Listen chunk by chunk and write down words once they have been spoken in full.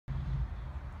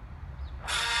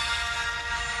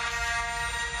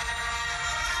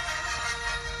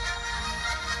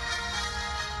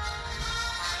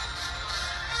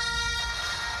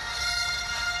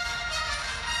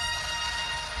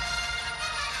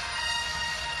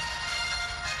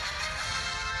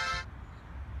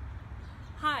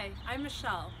Hi, I'm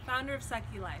Michelle, founder of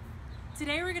Sucky Life.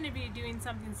 Today we're going to be doing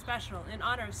something special in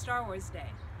honor of Star Wars Day.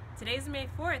 Today's May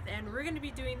 4th and we're going to be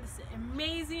doing this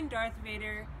amazing Darth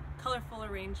Vader colorful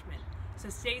arrangement. So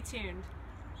stay tuned.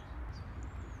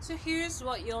 So here's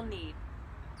what you'll need.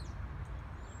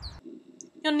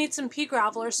 You'll need some pea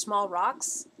gravel or small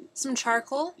rocks, some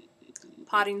charcoal,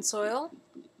 potting soil,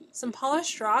 some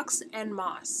polished rocks, and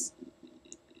moss.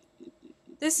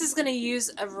 This is going to use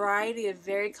a variety of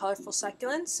very colorful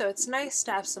succulents, so it's nice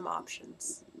to have some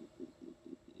options.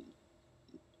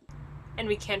 And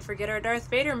we can't forget our Darth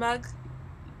Vader mug.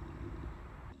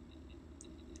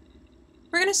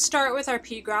 We're going to start with our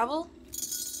pea gravel.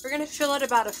 We're going to fill it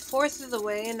about 1/4 of the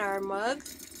way in our mug,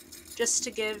 just to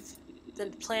give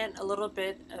the plant a little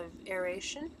bit of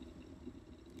aeration.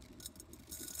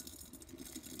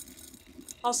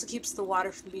 Also keeps the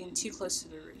water from being too close to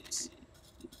the roots.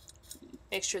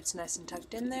 Make sure it's nice and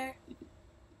tucked in there.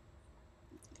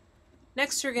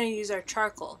 Next we're going to use our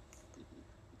charcoal.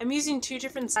 I'm using 2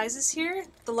 different sizes here.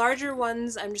 The larger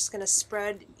ones I'm just going to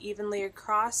spread evenly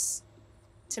across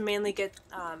to mainly get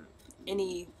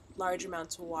any large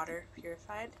amounts of water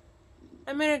purified.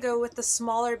 I'm going to go with the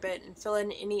smaller bit and fill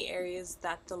in any areas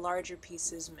that the larger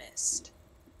pieces missed.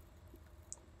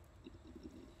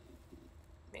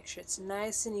 Make sure it's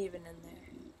nice and even in there.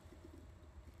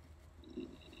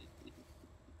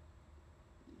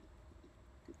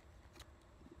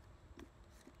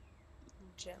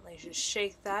 Gently just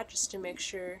shake that just to make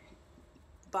sure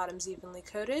the bottom's evenly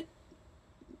coated.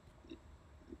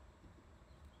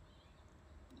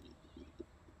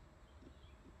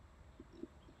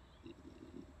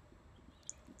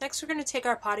 Next we're going to take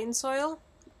our potting soil.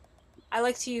 I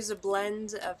like to use a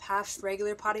blend of half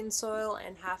regular potting soil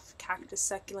and half cactus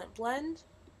succulent blend.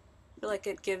 I feel like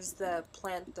it gives the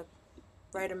plant the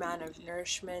right amount of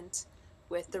nourishment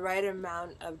with the right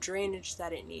amount of drainage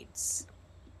that it needs.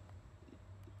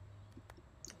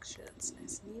 Make sure that's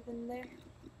nice and even there.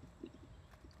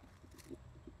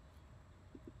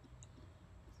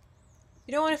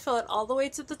 You don't want to fill it all the way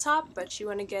to the top, but you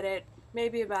want to get it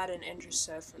maybe about 1 inch or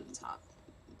so from the top.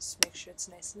 Just make sure it's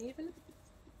nice and even.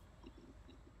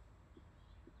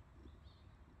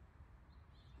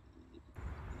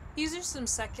 These are some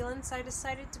succulents I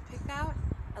decided to pick out.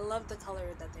 I love the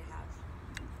color that they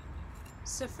have.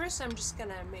 So first I'm just going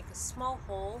to make a small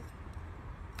hole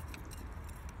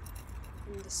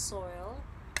in the soil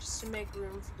just to make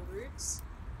room for the roots.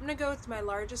 I'm going to go with my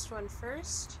largest one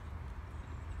first.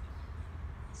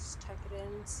 Just tuck it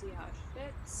in, see how it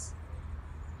fits.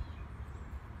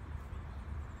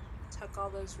 Tuck all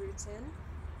those roots in.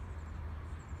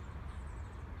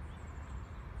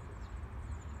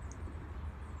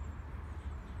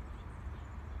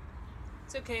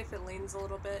 It's okay if it leans a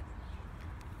little bit.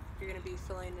 You're going to be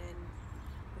filling in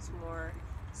with more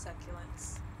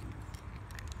succulents.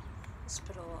 Just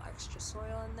put a little extra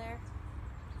soil in there.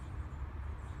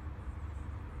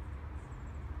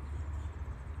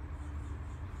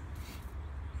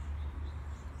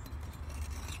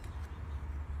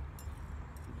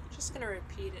 Just going to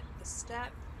repeat it a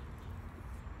step.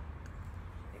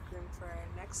 Make room for our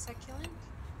next succulent.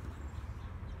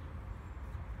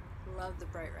 Love the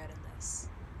bright red in this.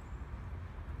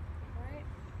 Alright.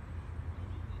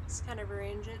 Just kind of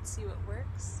arrange it, see what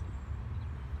works.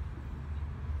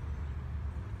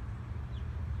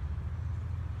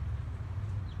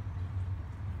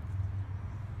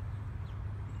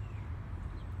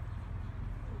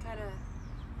 And kind of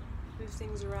move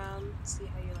things around, see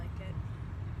how you like it.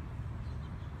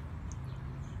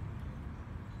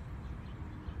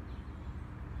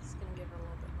 Just going to give it a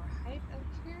little bit more height out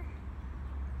here.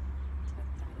 Tuck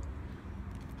that in.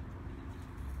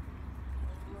 A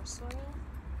little more soil.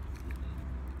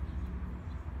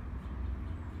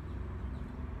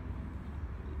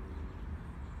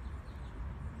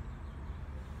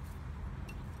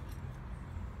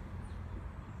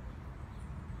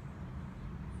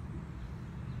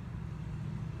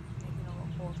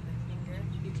 With my finger.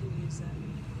 You can use a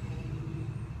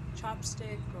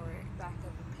chopstick or back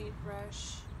of a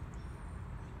paintbrush,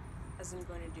 as I'm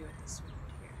going to do with this one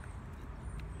here.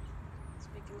 Just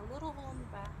making a little hole in the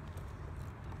back.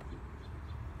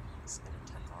 Just going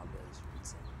to tuck all those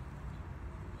roots in.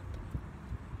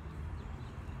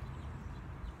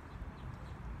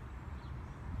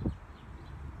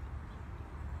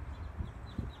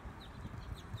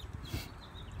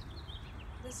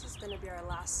 This is going to be our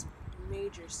last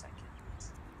major succulent.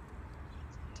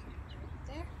 Tuck it right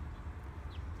there.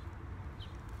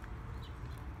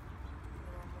 A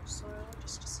little more soil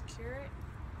just to secure it.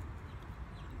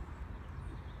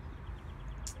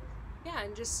 yeah,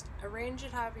 and just arrange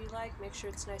it however you like. Make sure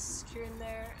it's nice and secure in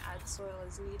there. Add soil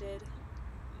as needed.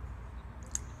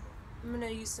 I'm going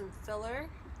to use some filler.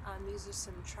 These are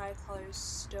some tricolor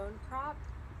stone crop.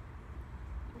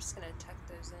 I'm just going to tuck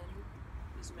those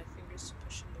in. Use my fingers to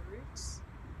push in the roots.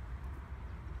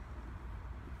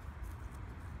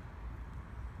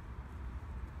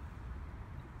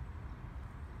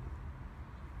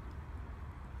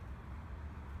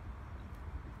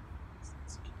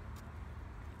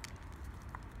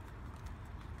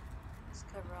 Just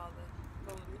cover all the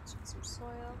full roots with some soil.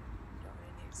 Don't want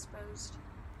any exposed.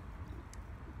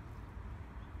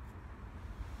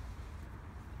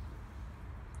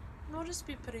 And we'll just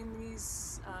be putting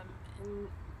these in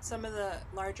some of the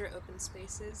larger open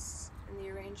spaces in the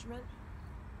arrangement.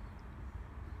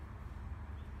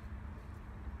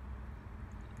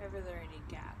 If ever there are any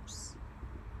gaps.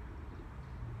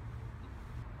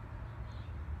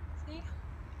 See?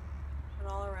 And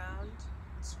all around,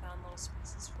 just found little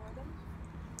spaces for them.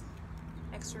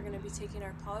 Next we're going to be taking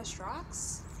our polished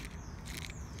rocks.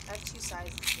 I have two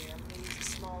sizes here. I'm going to use the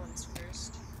small ones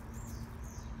first.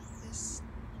 Just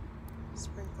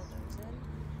sprinkle those in.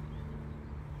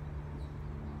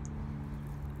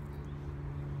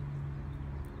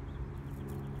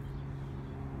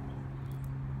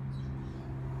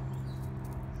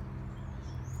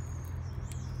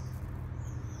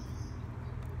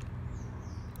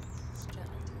 Just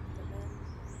gently tuck them in.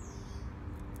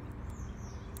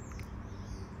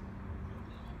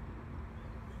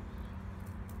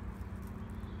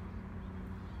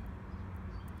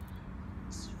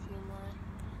 Just a few more.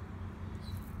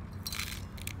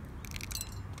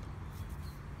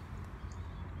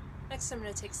 Next I'm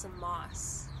going to take some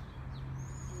moss,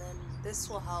 and then this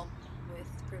will help with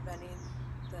preventing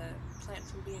the plant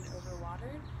from being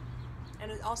overwatered,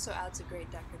 and it also adds a great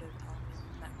decorative element,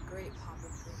 that great pop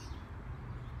of green.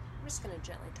 I'm just going to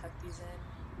gently tuck these in,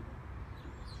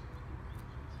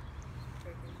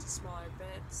 break into smaller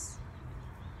bits.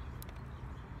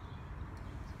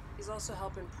 These also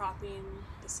help in propping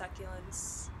the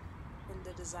succulents in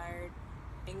the desired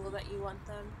angle that you want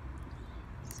them.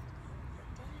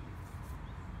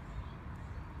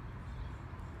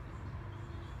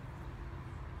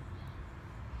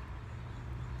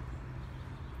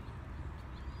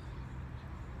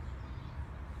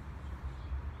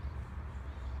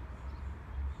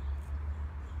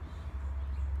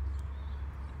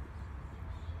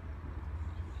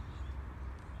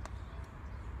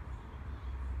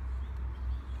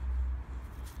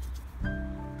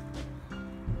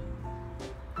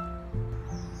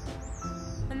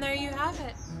 And there you have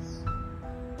it.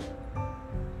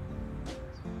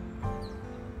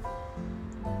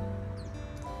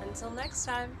 Until next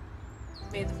time,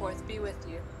 may the 4th be with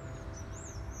you.